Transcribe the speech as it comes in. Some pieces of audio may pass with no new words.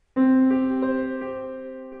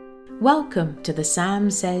Welcome to the Sam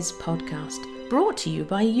Says podcast, brought to you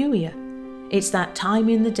by Youier. It's that time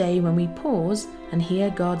in the day when we pause and hear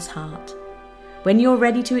God's heart. When you're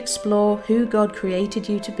ready to explore who God created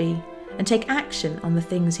you to be and take action on the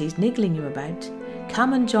things He's niggling you about,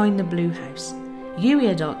 come and join the Blue House,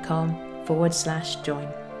 youier.com/join.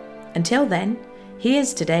 Until then,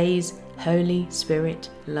 here's today's Holy Spirit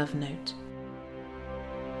Love Note.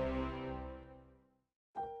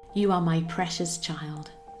 You are my precious child,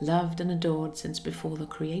 loved and adored since before the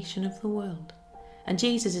creation of the world. And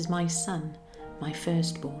Jesus is my son, my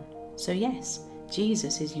firstborn. So yes,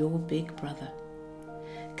 Jesus is your big brother.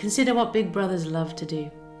 Consider what big brothers love to do.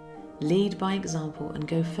 Lead by example and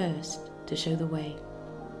go first to show the way.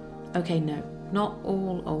 Okay, no, not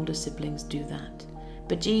all older siblings do that.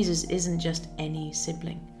 But Jesus isn't just any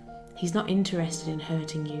sibling. He's not interested in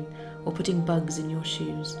hurting you or putting bugs in your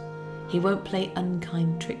shoes. He won't play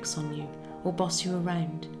unkind tricks on you or boss you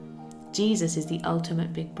around. Jesus is the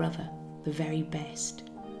ultimate big brother, the very best.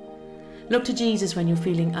 Look to Jesus when you're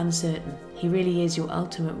feeling uncertain. He really is your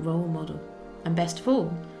ultimate role model. And best of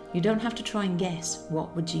all, you don't have to try and guess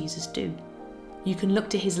what would Jesus do. You can look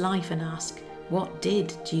to his life and ask, what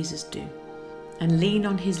did Jesus do? And lean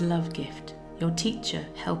on his love gift, your teacher,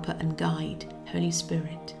 helper and guide, Holy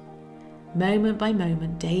Spirit. Moment by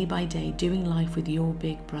moment, day by day, doing life with your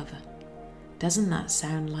big brother. Doesn't that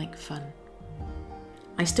sound like fun?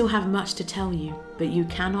 I still have much to tell you, but you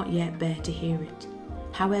cannot yet bear to hear it.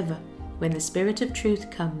 However, when the Spirit of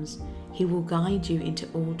truth comes, he will guide you into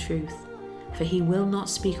all truth. For he will not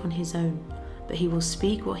speak on his own, but he will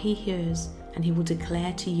speak what he hears, and he will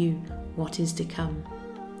declare to you what is to come.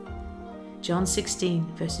 John 16,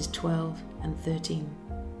 verses 12 and 13.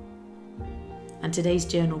 And today's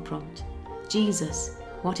journal prompt: Jesus,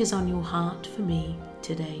 what is on your heart for me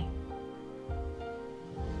today?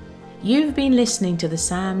 You've been listening to the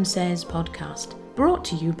Sam Says podcast, brought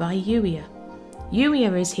to you by Youier.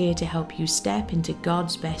 Youier is here to help you step into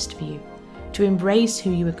God's best for you, to embrace who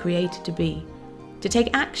you were created to be, to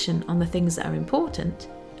take action on the things that are important,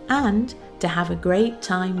 and to have a great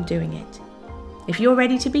time doing it. If you're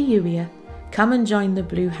ready to be Youier, come and join the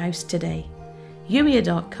Blue House today,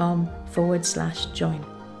 youier.com/join.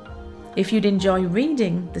 If you'd enjoy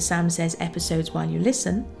reading the Sam Says episodes while you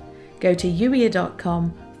listen, go to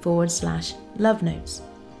youier.com/love notes.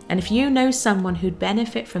 And if you know someone who'd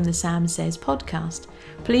benefit from the Sam Says podcast,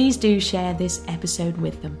 please do share this episode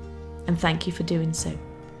with them. And thank you for doing so.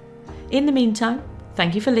 In the meantime,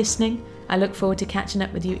 thank you for listening. I look forward to catching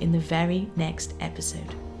up with you in the very next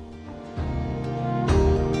episode.